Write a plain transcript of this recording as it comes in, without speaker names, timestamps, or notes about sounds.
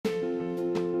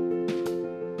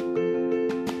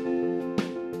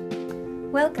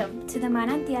Welcome to the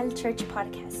Manantial Church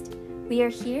podcast. We are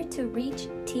here to reach,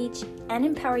 teach, and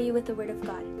empower you with the Word of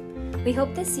God. We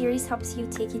hope this series helps you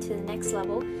take you to the next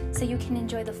level so you can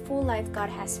enjoy the full life God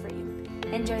has for you.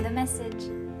 Enjoy the message.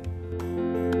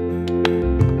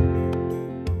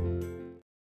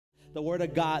 The Word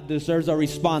of God deserves a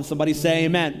response. Somebody say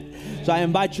amen. So I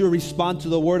invite you to respond to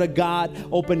the Word of God.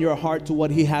 Open your heart to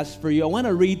what He has for you. I want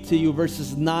to read to you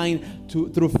verses 9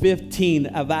 through 15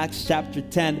 of Acts chapter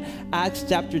 10. Acts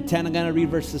chapter 10, I'm going to read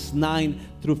verses 9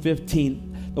 through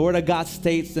 15. The Word of God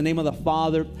states, the name of the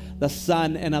Father, the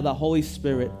Son, and of the Holy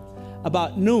Spirit.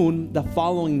 About noon the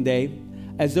following day,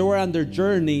 as they were on their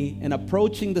journey and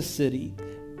approaching the city,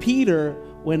 Peter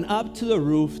went up to the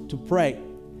roof to pray.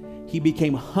 He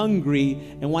became hungry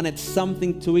and wanted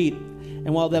something to eat.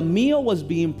 And while the meal was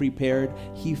being prepared,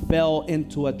 he fell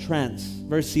into a trance.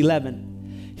 Verse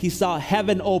 11, he saw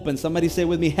heaven open. Somebody say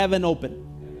with me, heaven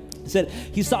open. He said,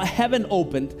 he saw heaven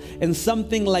opened and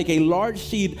something like a large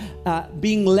sheet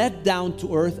being let down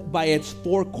to earth by its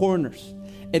four corners.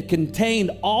 It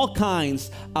contained all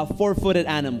kinds of four-footed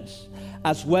animals,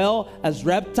 as well as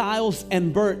reptiles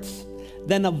and birds.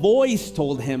 Then a voice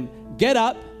told him, "Get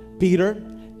up, Peter,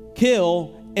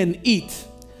 kill and eat."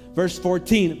 Verse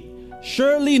 14,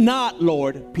 "Surely not,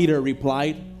 Lord," Peter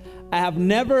replied. "I have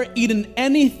never eaten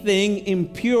anything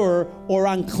impure or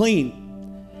unclean."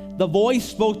 The voice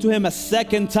spoke to him a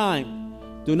second time,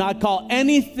 "Do not call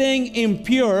anything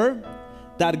impure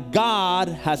that God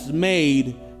has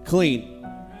made clean."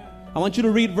 I want you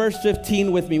to read verse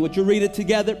 15 with me. Would you read it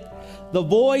together? The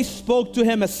voice spoke to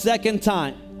him a second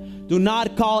time, "Do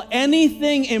not call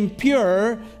anything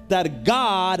impure that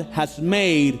God has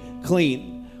made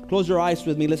clean." Close your eyes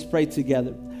with me. Let's pray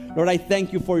together. Lord, I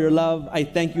thank you for your love. I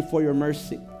thank you for your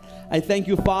mercy. I thank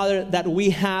you, Father, that we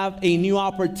have a new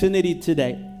opportunity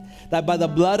today. That by the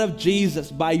blood of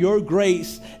Jesus, by your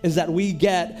grace, is that we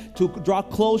get to draw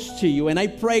close to you. And I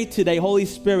pray today, Holy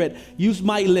Spirit, use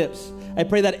my lips. I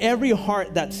pray that every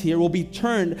heart that's here will be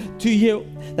turned to you,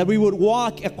 that we would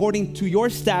walk according to your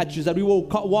statutes, that we will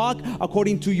walk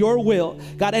according to your will.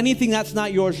 God, anything that's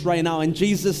not yours right now, in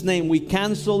Jesus' name, we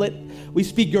cancel it. We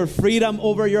speak your freedom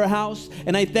over your house.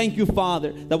 And I thank you,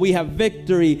 Father, that we have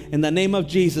victory in the name of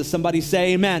Jesus. Somebody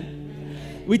say amen.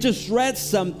 We just read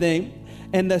something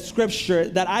in the scripture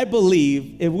that I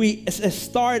believe if we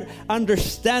start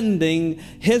understanding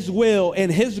His will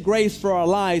and His grace for our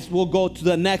lives, we'll go to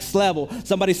the next level.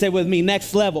 Somebody say with me,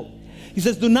 next level. He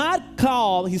says, do not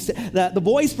call, he said, the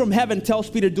voice from heaven tells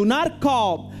Peter, do not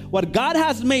call what God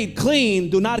has made clean,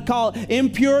 do not call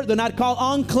impure, do not call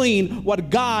unclean what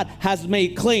God has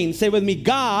made clean. Say with me,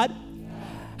 God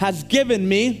has given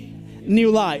me new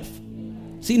life.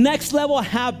 See, next level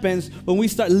happens when we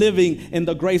start living in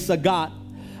the grace of God.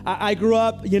 I grew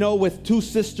up, with two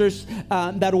sisters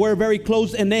that were very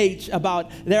close in age.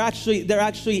 They're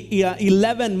actually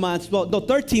 11 months,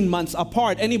 13 months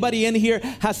apart. Anybody in here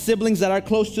has siblings that are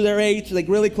close to their age, like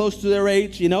really close to their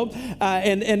age,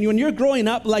 And when you're growing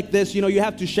up like this, you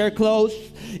have to share clothes.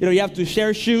 You have to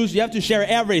share shoes. You have to share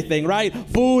everything, right?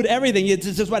 Food, everything. It's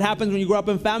just what happens when you grow up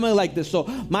in family like this. So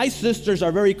my sisters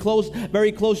are very close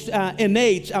in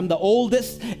age. I'm the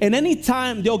oldest. And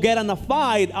anytime they'll get in a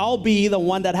fight, I'll be the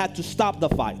one that had to stop the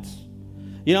fights.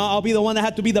 I'll be the one that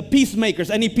had to be the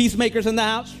peacemakers. Any peacemakers in the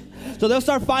house? So they'll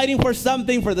start fighting for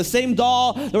something, for the same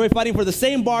doll. They'll be fighting for the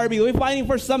same Barbie. They'll be fighting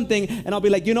for something. And I'll be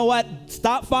like, you know what?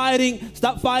 Stop fighting,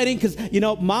 because,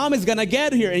 mom is going to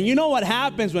get here. And you know what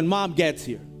happens when mom gets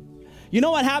here? You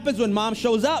know what happens when mom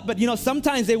shows up? But,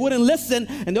 sometimes they wouldn't listen.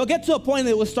 And they'll get to a point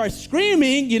they will start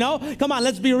screaming, Come on,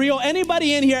 let's be real.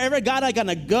 Anybody in here ever got like in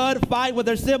a good fight with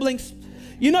their siblings?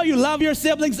 You love your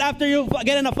siblings after you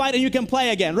get in a fight and you can play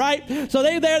again, right? So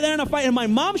they're in a fight and my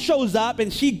mom shows up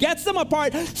and she gets them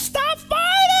apart. Stop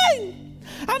fighting!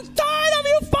 I'm tired of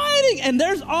you fighting! And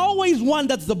there's always one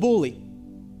that's the bully.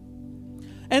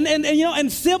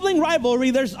 And sibling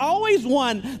rivalry, there's always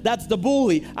one that's the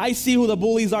bully. I see who the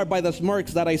bullies are by the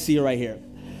smirks that I see right here.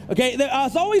 Okay,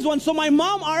 there's always one. So my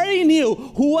mom already knew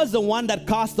who was the one that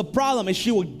caused the problem. And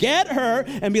she would get her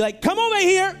and be like, come over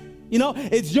here.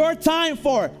 It's your time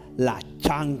for la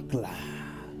chancla.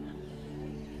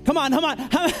 Come on.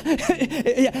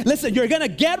 Yeah, listen, you're going to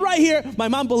get right here. My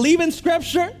mom believed in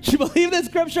Scripture. She believed in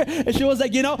Scripture. And she was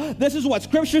like, this is what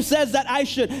Scripture says that I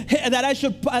should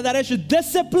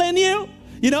discipline you,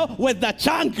 with the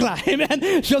chancla.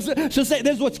 Amen. She'll say,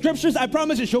 this is what Scripture says. I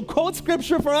promise you, she'll quote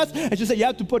Scripture for us. And she'll say, you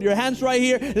have to put your hands right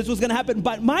here. This was going to happen.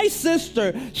 But my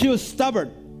sister, she was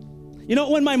stubborn.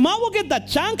 When my mom will get that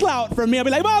chancla out from me, I'll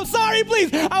be like, Mom, sorry,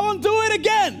 please. I won't do it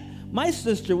again. My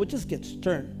sister would just get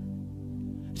stern.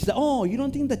 She said, oh, you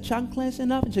don't think the chancla is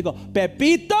enough? And she go,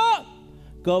 Pepito,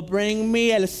 go bring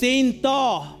me el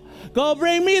cinto. Go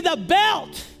bring me the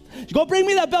belt. Go bring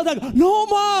me the belt. I go, no,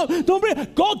 Mom, don't bring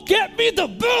it. Go get me the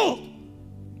belt.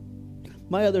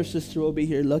 My other sister will be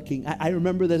here looking. I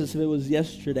remember this as if it was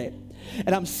yesterday.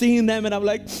 And I'm seeing them and I'm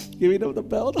like, giving them the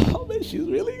belt. Oh, man, she's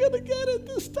really going to get it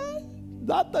this time.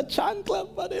 Not the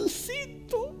chancla, but el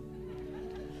cinto.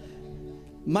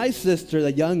 My sister,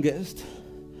 the youngest,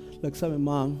 looks at my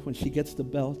mom when she gets the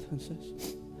belt and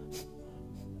says,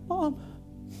 Mom,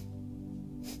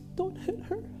 don't hit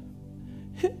her.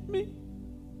 Hit me.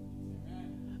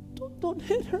 Don't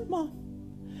hit her, Mom.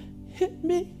 Hit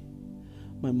me.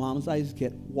 My mom's eyes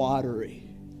get watery.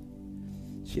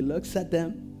 She looks at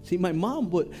them. See, my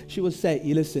mom she would say,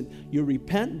 listen, you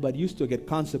repent, but you still get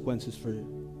consequences for it.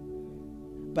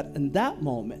 But in that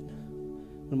moment,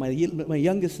 when my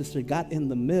youngest sister got in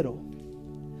the middle,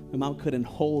 my mom couldn't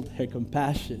hold her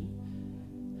compassion.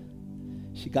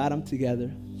 She got them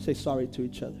together, say sorry to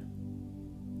each other.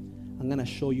 I'm going to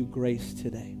show you grace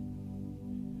today.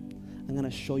 I'm going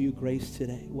to show you grace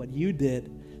today. What you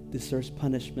did deserves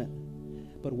punishment,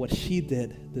 but what she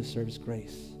did deserves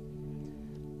grace.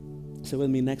 Say with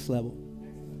me, next level.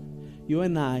 You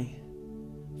and I,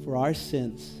 for our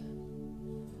sins,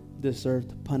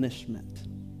 deserved punishment.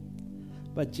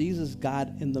 But Jesus got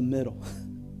in the middle.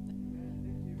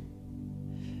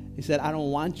 He said, I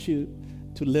don't want you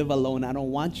to live alone. I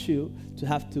don't want you to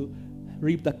have to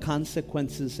reap the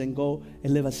consequences and go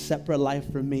and live a separate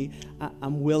life from me.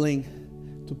 I'm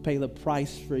willing to pay the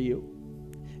price for you.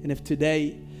 And if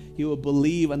today you will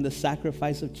believe in the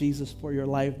sacrifice of Jesus for your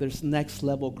life, there's next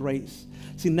level grace.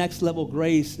 See, next level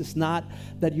grace is not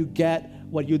that you get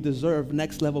what you deserve.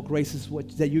 Next level grace is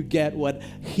that you get what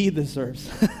He deserves.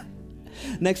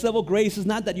 Next level grace is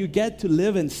not that you get to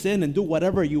live in sin and do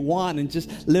whatever you want and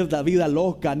just live la vida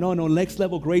loca. No. Next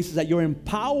level grace is that you're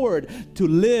empowered to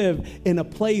live in a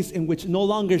place in which no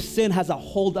longer sin has a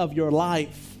hold of your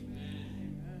life.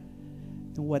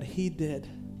 And what He did,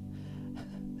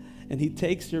 and He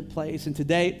takes your place. And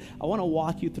today, I want to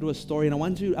walk you through a story, and I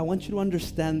want you to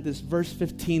understand this. Verse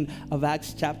 15 of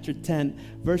Acts chapter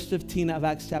 10. Verse 15 of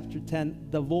Acts chapter 10.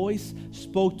 The voice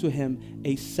spoke to him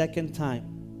a second time.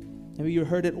 Maybe you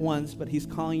heard it once, but He's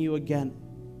calling you again.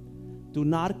 Do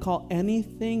not call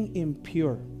anything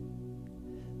impure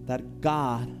that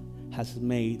God has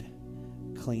made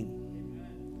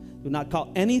clean. Do not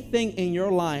call anything in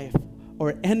your life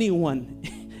or anyone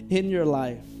in your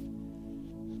life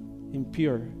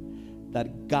impure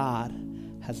that God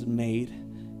has made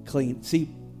clean. See,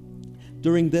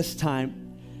 during this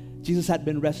time, Jesus had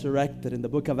been resurrected. In the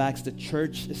book of Acts, the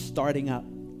church is starting up.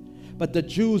 But the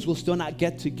Jews will still not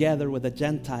get together with the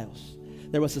Gentiles.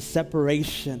 There was a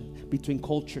separation between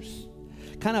cultures.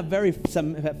 Kind of very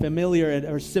familiar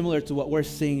or similar to what we're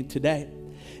seeing today,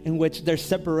 in which there's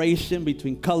separation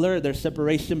between color, there's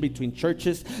separation between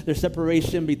churches, there's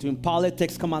separation between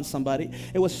politics. Come on, somebody.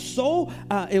 It was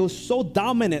so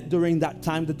dominant during that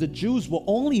time that the Jews will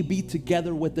only be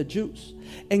together with the Jews.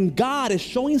 And God is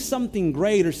showing something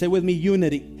greater. Say with me,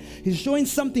 unity. He's showing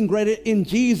something greater in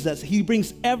Jesus. He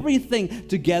brings everything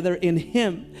together in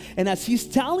Him. And as He's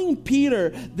telling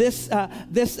Peter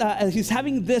as he's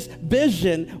having this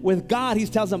vision with God, He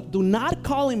tells him, do not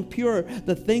call impure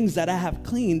the things that I have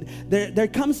cleaned. There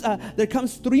comes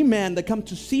three men that come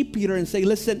to see Peter and say,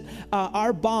 listen,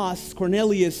 our boss,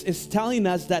 Cornelius, is telling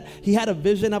us that he had a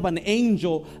vision of an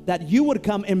angel that you would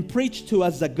come and preach to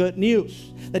us the good news.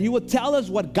 That you would tell us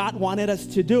what God wanted us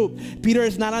to do. Peter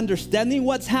is not understanding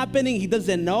what's happening. He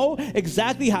doesn't know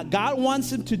exactly how God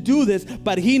wants him to do this,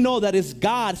 but he knows that it's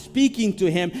God speaking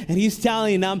to him, and He's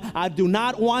telling them, I do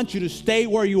not want you to stay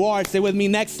where you are. Say with me,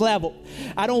 next level.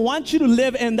 I don't want you to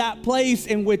live in that place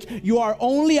in which you are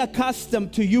only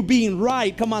accustomed to you being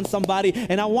right. Come on, somebody.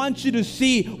 And I want you to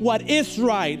see what is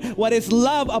right, what is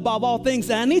love above all things.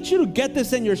 And I need you to get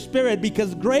this in your spirit,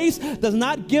 because grace does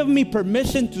not give me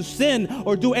permission to sin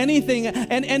or do anything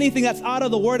that's out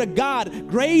of the Word of God.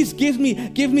 Grace gives me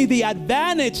the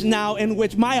advantage now in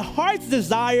which my heart's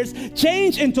desires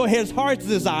change into His heart's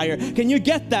desire. Can you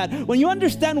get that? When you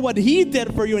understand what He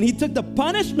did for you and He took the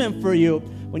punishment for you,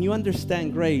 when you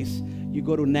understand grace, you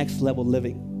go to next level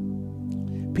living.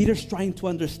 Peter's trying to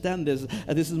understand this.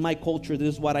 This is my culture.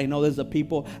 This is what I know. This is the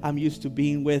people I'm used to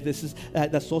being with. This is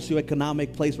the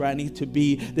socioeconomic place where I need to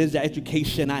be. This is the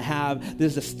education I have.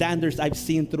 This is the standards I've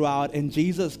seen throughout. And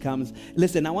Jesus comes.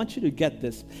 Listen, I want you to get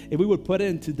this. If we would put it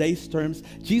in today's terms,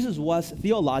 Jesus was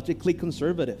theologically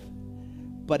conservative,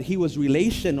 but He was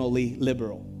relationally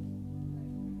liberal.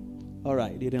 All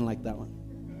right, you didn't like that one.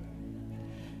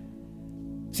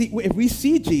 See, if we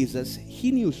see Jesus,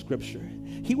 he knew Scripture.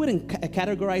 He wouldn't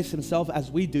categorize himself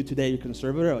as we do today. You're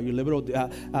conservative or you're liberal. Did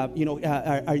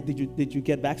you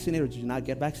get vaccinated or did you not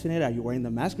get vaccinated? Are you wearing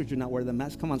the mask or did you not wear the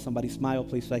mask? Come on, somebody smile,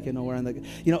 please, so I can know where I'm the.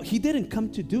 He didn't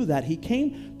come to do that. He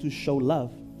came to show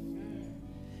love.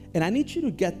 And I need you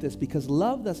to get this, because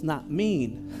love does not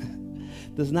mean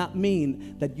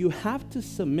that you have to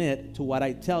submit to what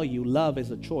I tell you. Love is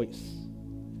a choice.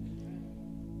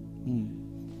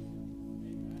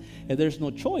 If there's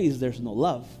no choice, there's no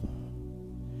love.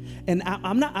 And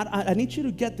I need you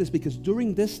to get this, because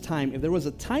during this time, if there was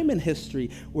a time in history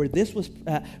where this was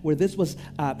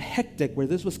hectic, where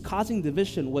this was causing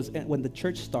division, was when the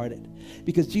church started.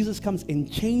 Because Jesus comes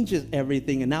and changes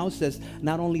everything, and now says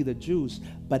not only the Jews,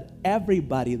 but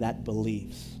everybody that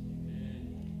believes.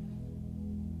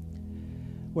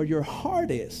 Where your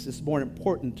heart is more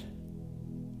important.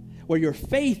 Where your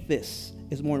faith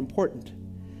is more important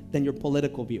than your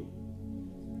political view.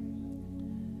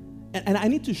 And I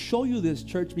need to show you this,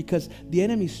 church, because the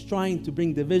enemy is trying to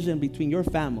bring division between your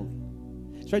family.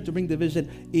 He's trying to bring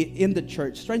division in the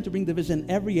church. He's trying to bring division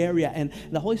in every area. And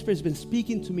the Holy Spirit has been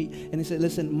speaking to me, and he said,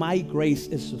 listen, my grace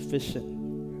is sufficient.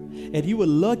 And you will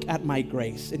look at my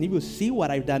grace, and you will see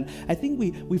what I've done. I think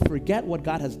we forget what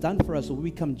God has done for us, so we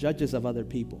become judges of other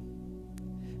people.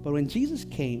 But when Jesus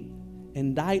came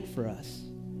and died for us,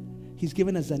 he's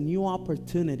given us a new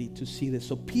opportunity to see this.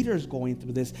 So Peter's going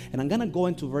through this, and I'm going to go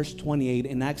into verse 28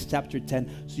 in Acts chapter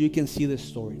 10 so you can see this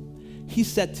story. He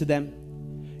said to them,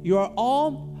 you are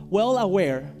all well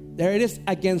aware that it is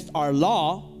against our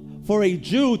law for a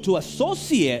Jew to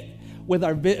associate with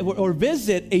or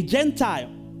visit a Gentile.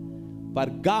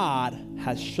 But God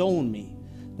has shown me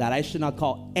that I should not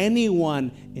call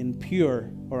anyone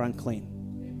impure or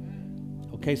unclean.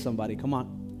 Okay, somebody, come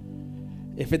on.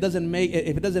 If it doesn't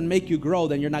make you grow,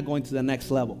 then you're not going to the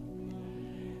next level.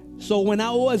 So when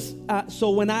I was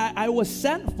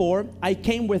sent for, I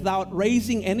came without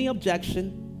raising any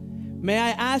objection. May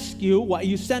I ask you what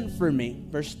you sent for me?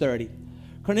 Verse 30.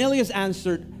 Cornelius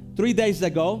answered, 3 days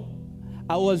ago,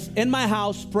 I was in my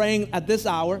house praying at this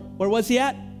hour. Where was he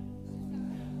at?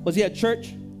 Was he at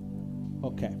church?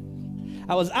 Okay.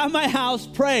 I was at my house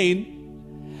praying.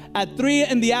 At 3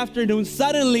 p.m,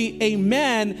 suddenly a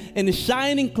man in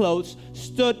shining clothes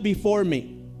stood before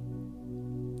me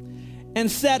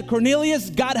and said, Cornelius,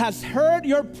 God has heard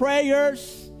your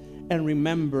prayers and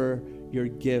remember your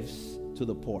gifts to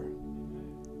the poor.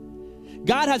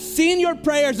 God has seen your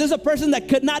prayers. This is a person that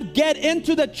could not get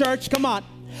into the church. Come on.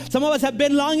 Some of us have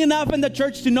been long enough in the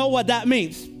church to know what that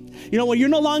means. When you're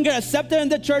no longer accepted in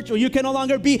the church, or you can no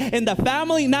longer be in the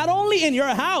family, not only in your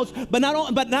house, but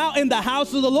now in the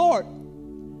house of the Lord.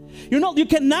 You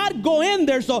cannot go in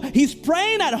there. So he's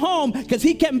praying at home because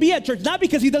he can't be at church, not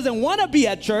because he doesn't want to be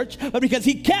at church, but because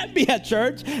he can't be at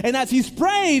church. And as he's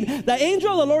praying, the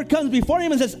angel of the Lord comes before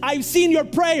him and says, I've seen your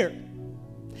prayer,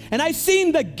 and I've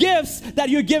seen the gifts that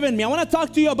you've given me. I want to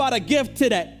talk to you about a gift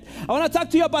today.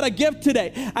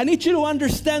 I need you to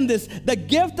understand this. The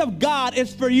gift of God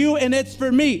is for you and it's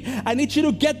for me. I need you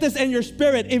to get this in your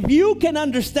spirit. If you can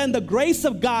understand the grace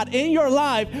of God in your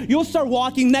life, you'll start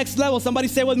walking next level. Somebody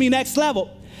say with me, next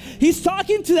level. He's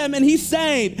talking to them and he's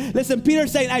saying, listen,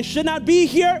 Peter's saying, I should not be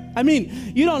here. I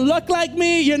mean, you don't look like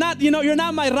me. You're not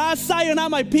my raza. You're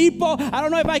not my people. I don't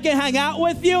know if I can hang out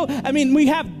with you. I mean, we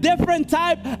have different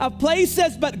type of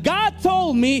places, but God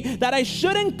told me that I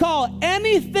shouldn't call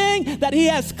anything that he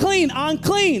has clean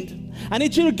unclean. I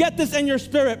need you to get this in your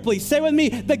spirit, please. Say with me,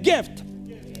 the gift.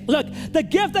 Look, the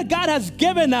gift that God has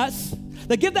given us,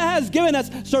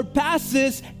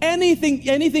 surpasses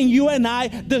anything you and I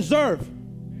deserve.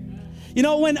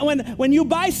 When you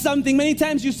buy something, many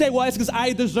times you say, well, it's because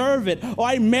I deserve it, or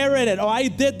I merit it, or I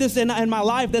did this in my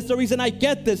life. That's the reason I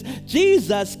get this.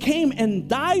 Jesus came and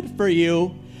died for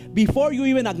you before you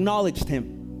even acknowledged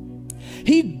him.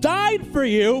 He died for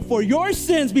you for your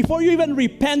sins before you even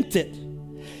repented.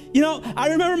 I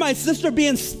remember my sister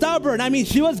being stubborn. I mean,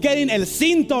 she was getting el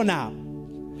cinto now.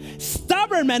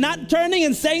 Stubborn, man, not turning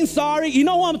and saying sorry. You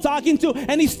know who I'm talking to?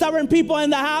 Any stubborn people in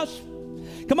the house?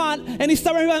 Come on. And he's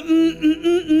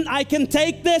stubborn, I can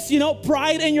take this,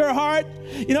 pride in your heart,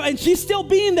 and she's still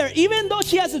being there. Even though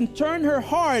she hasn't turned her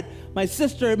heart, my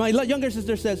younger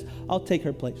sister says, I'll take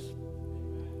her place.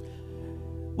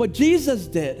 What Jesus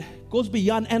did goes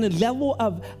beyond any level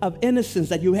of innocence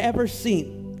that you've ever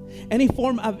seen. Any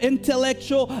form of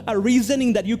intellectual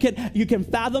reasoning that you can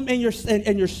fathom in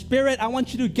your spirit. I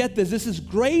want you to get this. This is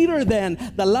greater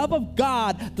than the love of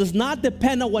God. Does not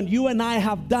depend on what you and I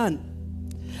have done.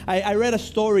 I read a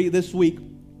story this week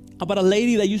about a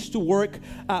lady that used to work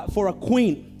for a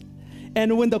queen.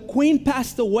 And when the queen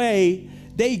passed away,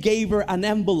 they gave her an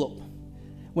envelope.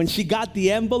 When she got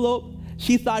the envelope,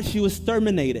 she thought she was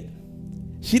terminated.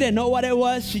 She didn't know what it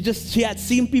was. She had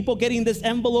seen people getting this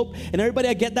envelope, and everybody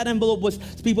that get that envelope was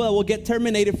people that will get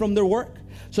terminated from their work.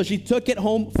 So she took it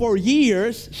home. For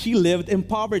years, she lived in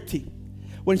poverty.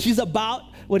 When she's about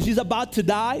to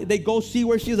die, they go see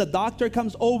where she is. A doctor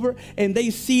comes over, and they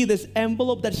see this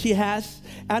envelope that she has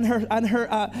on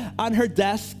her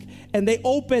desk, and they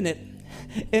open it.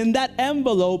 In that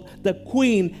envelope, the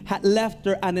queen had left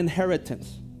her an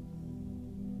inheritance.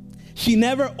 She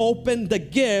never opened the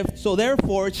gift, so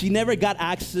therefore she never got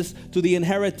access to the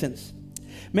inheritance.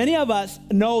 Many of us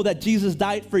know that Jesus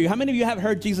died for you. How many of you have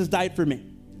heard Jesus died for me?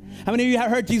 How many of you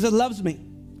have heard Jesus loves me?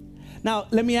 Now,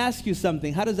 let me ask you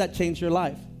something. How does that change your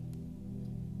life?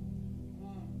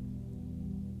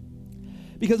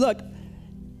 Because look,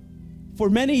 for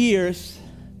many years,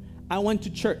 I went to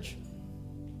church.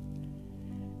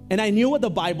 And I knew what the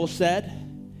Bible said.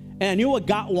 And I knew what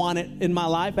God wanted in my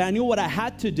life. And I knew what I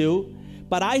had to do.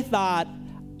 But I thought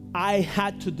I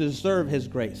had to deserve His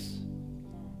grace.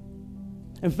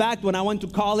 In fact, when I went to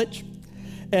college,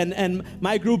 and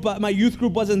my youth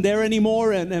group wasn't there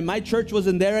anymore, and my church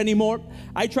wasn't there anymore,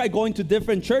 I tried going to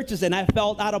different churches, and I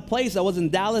felt out of place. I was in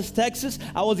Dallas, Texas.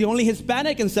 I was the only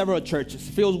Hispanic in several churches.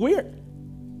 It feels weird.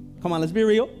 Come on, let's be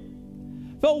real.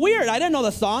 Felt weird. I didn't know the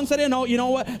songs. I didn't know, you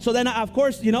know what. So then, of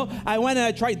course, I went and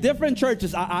I tried different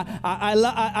churches. I'm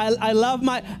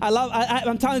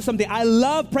telling you something. I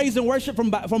love praise and worship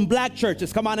from black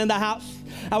churches. Come on, in the house.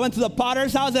 I went to the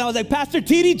Potter's house, and I was like, Pastor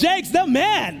T.D. Jakes, the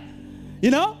man.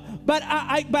 But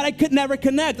I could never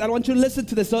connect. I want you to listen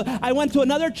to this. So I went to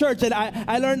another church, and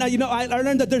I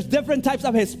learned that there's different types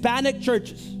of Hispanic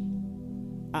churches.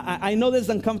 I know this is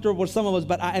uncomfortable for some of us,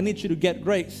 but I need you to get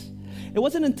grace. It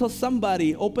wasn't until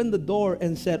somebody opened the door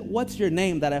and said, "What's your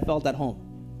name?" that I felt at home.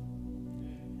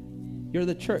 You're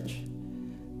the church.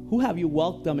 Who have you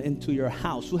welcomed into your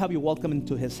house? Who have you welcomed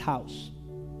into His house?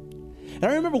 And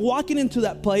I remember walking into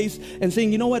that place and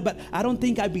saying, you know what, but I don't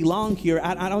think I belong here.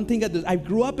 I don't think I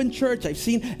grew up in church. I've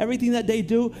seen everything that they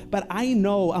do, but I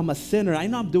know I'm a sinner. I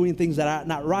know I'm doing things that are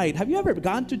not right. Have you ever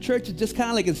gone to church and just kind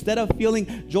of like, instead of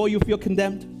feeling joy, you feel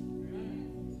condemned?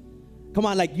 Come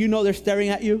on, like, they're staring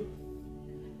at you.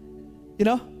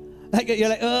 Like you're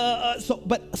like,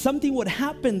 but something would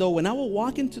happen though when I would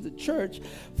walk into the church.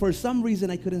 For some reason,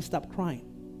 I couldn't stop crying.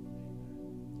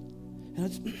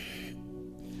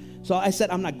 So I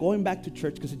said, I'm not going back to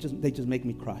church because they just make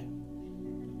me cry.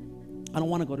 I don't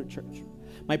want to go to church.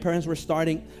 My parents were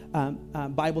starting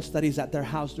Bible studies at their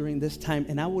house during this time,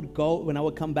 and I would go when I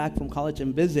would come back from college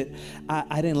and visit.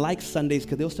 I didn't like Sundays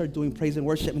because they'll start doing praise and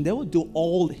worship, and they would do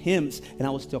old hymns, and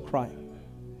I would still cry.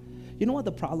 You know what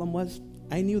the problem was?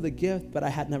 I knew the gift, but I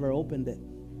had never opened it.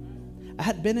 I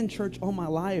had been in church all my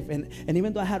life, and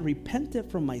even though I had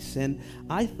repented from my sin,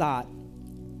 I thought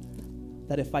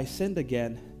that if I sinned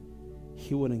again,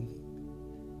 He wouldn't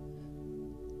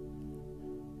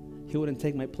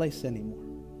take my place anymore.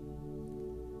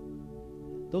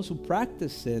 Those who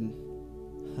practice sin,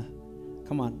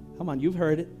 come on, you've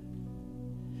heard it.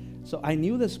 So I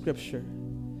knew the scripture,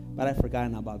 but I'd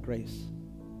forgotten about grace.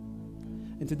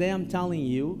 And today I'm telling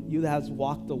you that has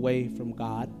walked away from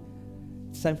God,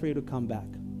 it's time for you to come back.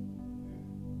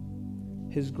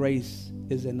 His grace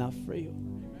is enough for you.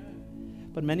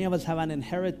 But many of us have an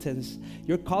inheritance.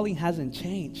 Your calling hasn't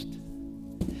changed.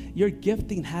 Your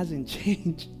gifting hasn't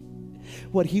changed.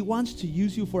 What He wants to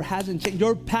use you for hasn't changed.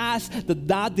 Your past does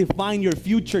not define your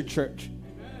future, church.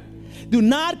 Do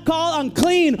not call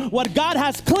unclean what God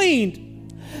has cleaned.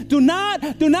 Do not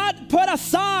put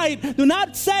aside, do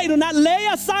not lay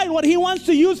aside what He wants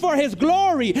to use for His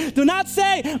glory. Do not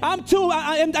say,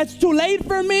 it's too late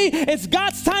for me. It's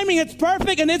God's timing, it's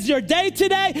perfect, and it's your day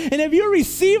today. And if you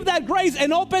receive that grace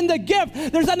and open the gift,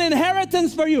 there's an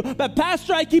inheritance for you. But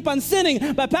Pastor, I keep on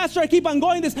sinning. But Pastor, I keep on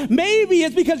going this. Maybe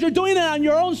it's because you're doing it on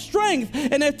your own strength.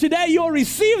 And if today you'll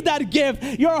receive that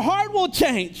gift, your heart will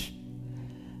change.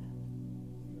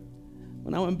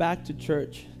 When I went back to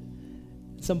church,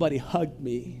 somebody hugged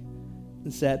me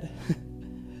and said,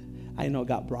 I know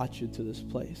God brought you to this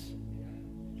place.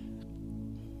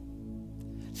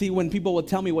 See, when people would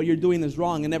tell me what you're doing is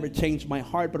wrong, it never changed my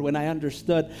heart. But when I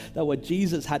understood that what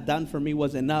Jesus had done for me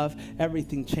was enough,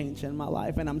 everything changed in my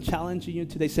life. And I'm challenging you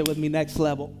today. Say with me, next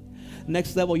level.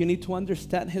 Next level, you need to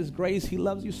understand His grace. He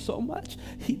loves you so much.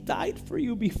 He died for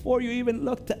you before you even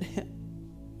looked at Him.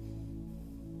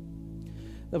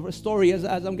 The story, as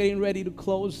I'm getting ready to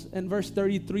close, in verse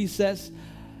 33 says,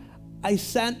 I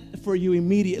sent for you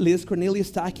immediately. This is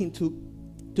Cornelius talking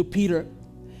to Peter.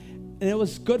 And it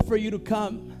was good for you to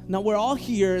come. Now we're all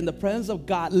here in the presence of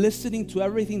God, listening to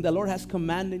everything the Lord has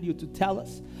commanded you to tell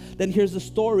us. Then here's the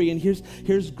story, and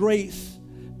here's Grace.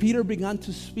 Peter began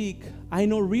to speak. I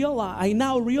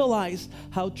now realize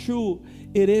how true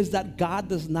it is that God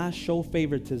does not show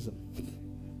favoritism,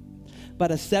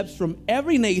 but accepts from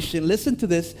every nation, listen to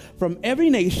this, from every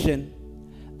nation,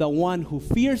 the one who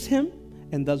fears him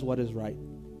and does what is right.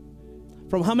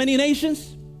 From how many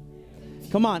nations?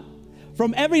 Come on.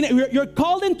 From you're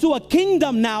called into a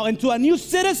kingdom now, into a new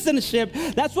citizenship.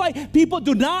 That's why people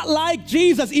do not like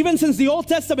Jesus, even since the Old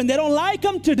Testament. They don't like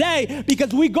him today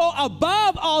because we go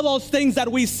above all those things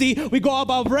that we see. We go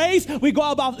above race. We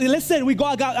go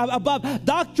above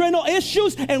doctrinal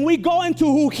issues, and we go into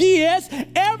who he is.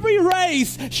 Every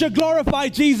race should glorify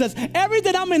Jesus. Every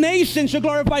denomination should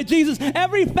glorify Jesus.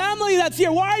 Every family that's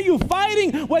here. Why are you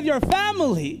fighting with your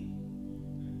family?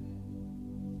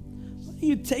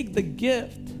 You take the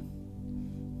gift.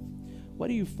 Why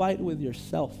do you fight with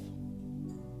yourself?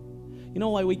 You know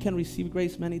why we can receive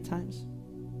grace many times?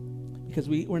 Because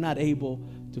we're not able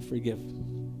to forgive.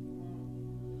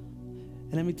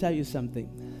 And let me tell you something.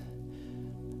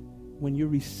 When you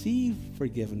receive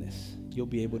forgiveness, you'll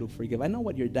be able to forgive. I know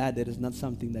what your dad did is not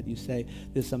something that you say,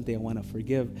 this is something I want to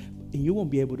forgive. And you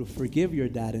won't be able to forgive your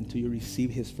dad until you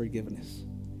receive his forgiveness.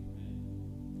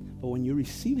 But when you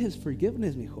receive his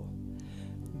forgiveness, mijo,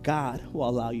 God will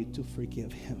allow you to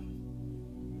forgive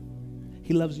him.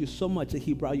 He loves you so much that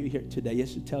he brought you here today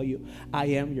just to tell you, I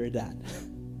am your dad.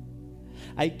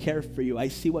 I care for you. I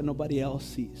see what nobody else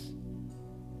sees.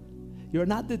 You're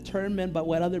not determined by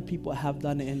what other people have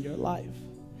done in your life.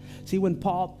 See, when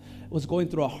Paul was going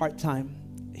through a hard time,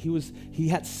 he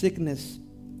had sickness.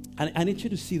 And I need you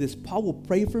to see this. Paul will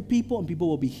pray for people and people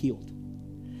will be healed.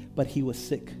 But he was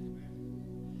sick.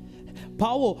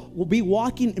 Paul will be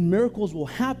walking and miracles will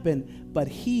happen, but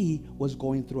he was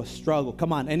going through a struggle.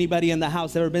 Come on, anybody in the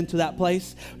house ever been to that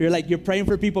place? You're praying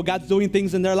for people, God's doing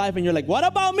things in their life, and you're like, what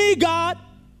about me, God?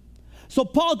 So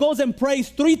Paul goes and prays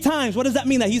 3 times. What does that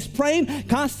mean? That he's praying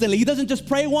constantly. He doesn't just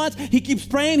pray once. He keeps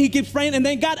praying, and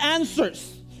then God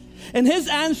answers. And his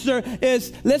answer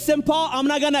is, listen, Paul, I'm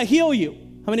not going to heal you.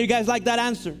 How many of you guys like that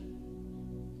answer?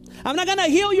 I'm not going to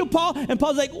heal you, Paul. And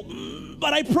Paul's like,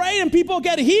 but I pray and people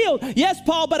get healed. Yes,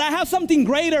 Paul, but I have something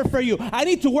greater for you. I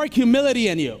need to work humility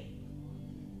in you.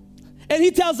 And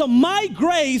he tells them, my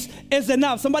grace is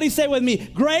enough. Somebody say with me,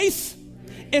 grace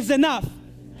is enough.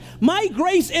 My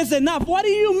grace is enough. What do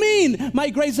you mean,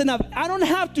 my grace is enough? I don't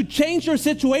have to change your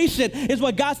situation, is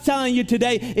what God's telling you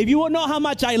today. If you would know how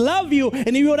much I love you, and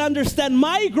if you would understand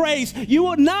my grace, you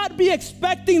would not be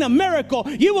expecting a miracle.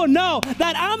 You will know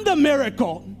that I'm the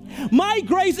miracle. My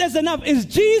grace is enough. Is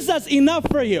Jesus enough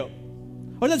for you?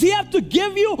 Or does he have to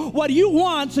give you what you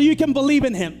want so you can believe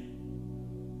in him?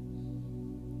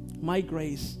 My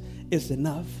grace is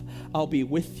enough. I'll be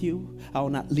with you. I will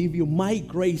not leave you. My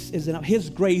grace is enough. His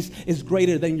grace is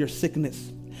greater than your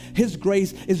sickness. His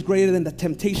grace is greater than the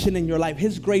temptation in your life.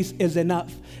 His grace is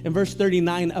enough. In verse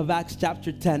 39 of Acts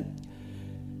chapter 10,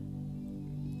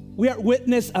 we are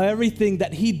witness of everything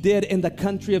that he did in the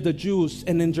country of the Jews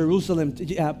and in Jerusalem.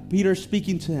 Peter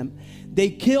speaking to him. They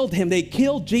killed him. They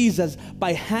killed Jesus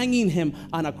by hanging him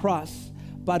on a cross.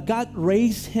 But God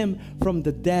raised him from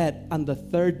the dead on the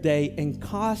 3rd day and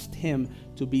caused him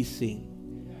to be seen.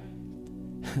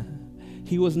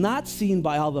 He was not seen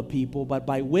by all the people, but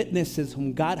by witnesses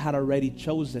whom God had already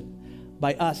chosen,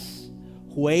 by us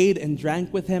who ate and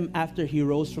drank with him after he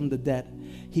rose from the dead.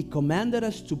 He commanded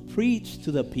us to preach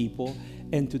to the people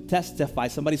and to testify.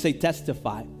 Somebody say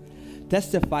testify.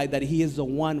 Testify that he is the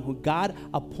one who God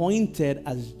appointed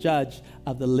as judge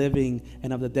of the living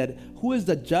and of the dead. Who is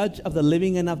the judge of the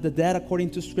living and of the dead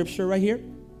according to scripture right here?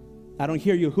 I don't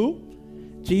hear you. Who?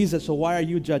 Jesus. So why are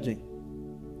you judging?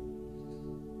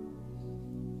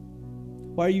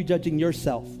 Why are you judging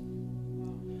yourself?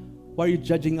 Why are you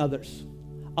judging others?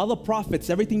 All the prophets,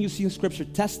 everything you see in scripture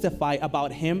testify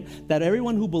about him, that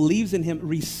everyone who believes in him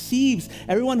receives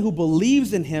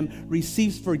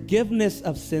forgiveness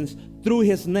of sins through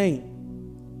his name.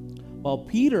 While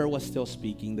Peter was still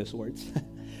speaking these words,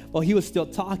 while he was still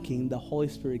talking, the Holy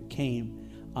Spirit came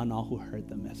on all who heard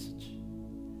the message.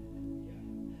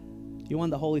 You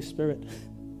want the Holy Spirit?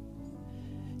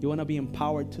 You want to be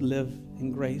empowered to live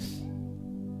in grace?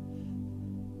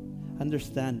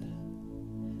 Understand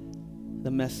the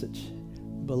message.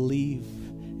 Believe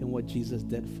in what Jesus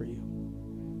did for you.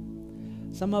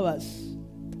 Some of us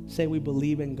say we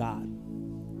believe in God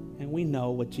and we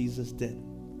know what Jesus did,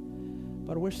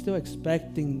 but we're still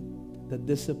expecting the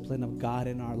discipline of God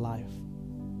in our life.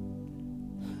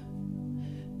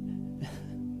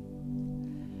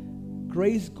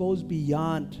 grace goes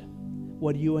beyond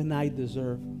what you and I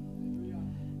deserve.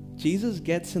 Jesus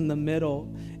gets in the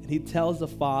middle and he tells the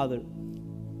Father,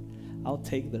 I'll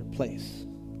take their place.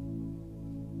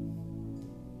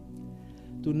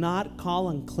 Do not call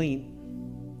unclean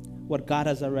what God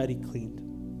has already cleaned.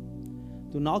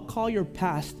 Do not call your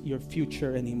past your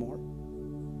future anymore.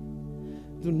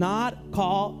 Do not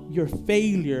call your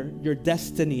failure your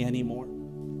destiny anymore.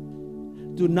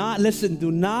 Do not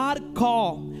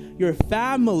call your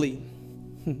family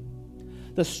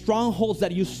the strongholds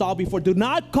that you saw before. Do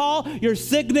not call your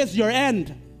sickness your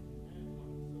end.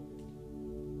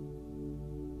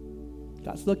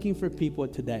 God's looking for people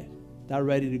today that are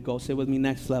ready to go. Say with me,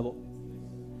 next level.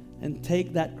 And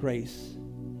take that grace.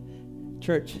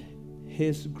 Church,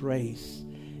 His grace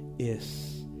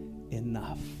is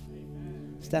enough.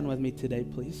 Stand with me today,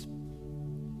 please.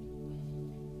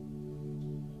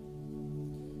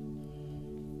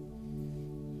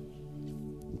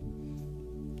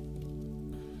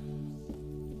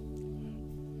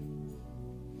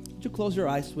 Would you close your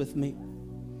eyes with me?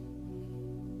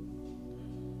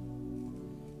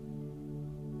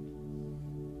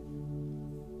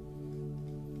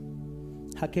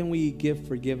 How can we give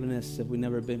forgiveness if we've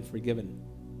never been forgiven?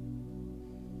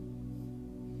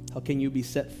 How can you be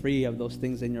set free of those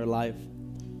things in your life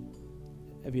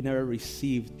if you never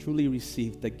truly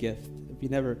received the gift, if you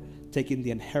never taken the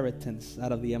inheritance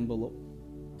out of the envelope?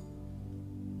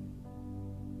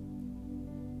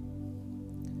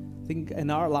 I think in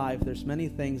our life, there's many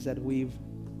things that we've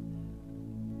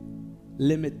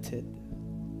limited,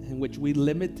 in which we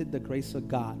limited the grace of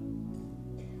God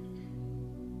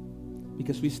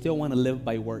because we still want to live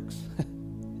by works.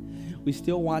 We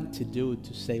still want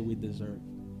to say we deserve.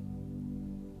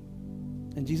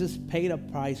 And Jesus paid a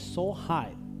price so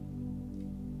high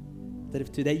that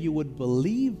if today you would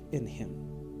believe in Him,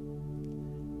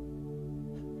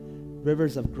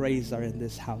 rivers of grace are in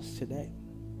this house today.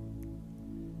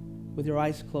 With your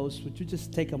eyes closed, would you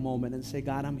just take a moment and say,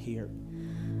 God, I'm here.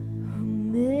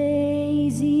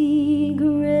 Amazing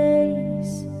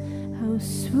grace, how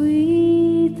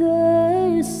sweet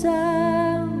the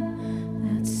sound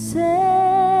that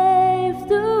saved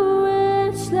the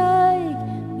wretch like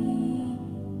me.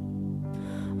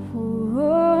 Oh,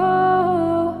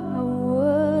 I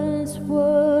once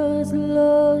was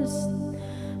lost,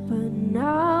 but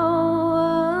now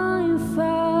I'm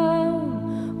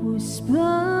found. Was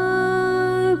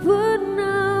blind, but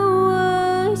now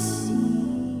I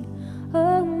see.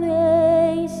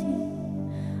 Amazing,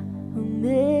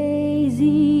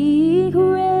 amazing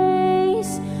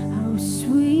grace, how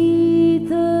sweet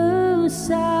the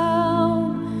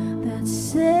sound that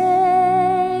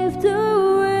saved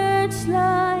a wretch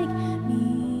like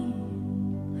me.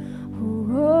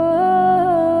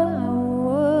 Oh,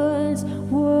 I once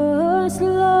was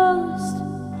lost,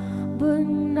 but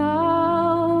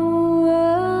now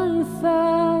I'm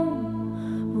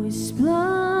found. Was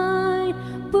blind,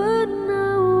 but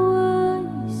now I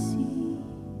see.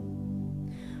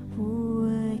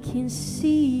 Oh, I can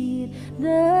see it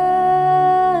now.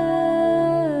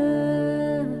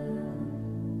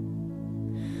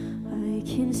 I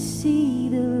can see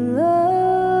the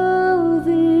love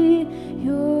in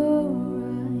your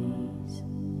eyes,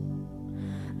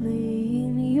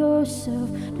 laying yourself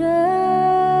down,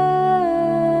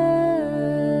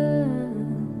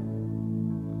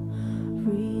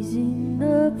 raising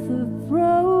up the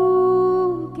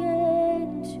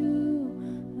broken to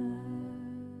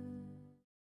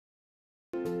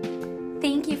life.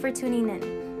 Thank you for tuning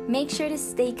in. Make sure to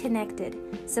stay connected,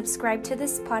 subscribe to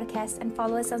this podcast, and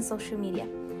follow us on social media.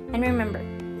 And remember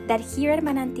that here at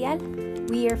Manantial,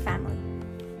 we are family.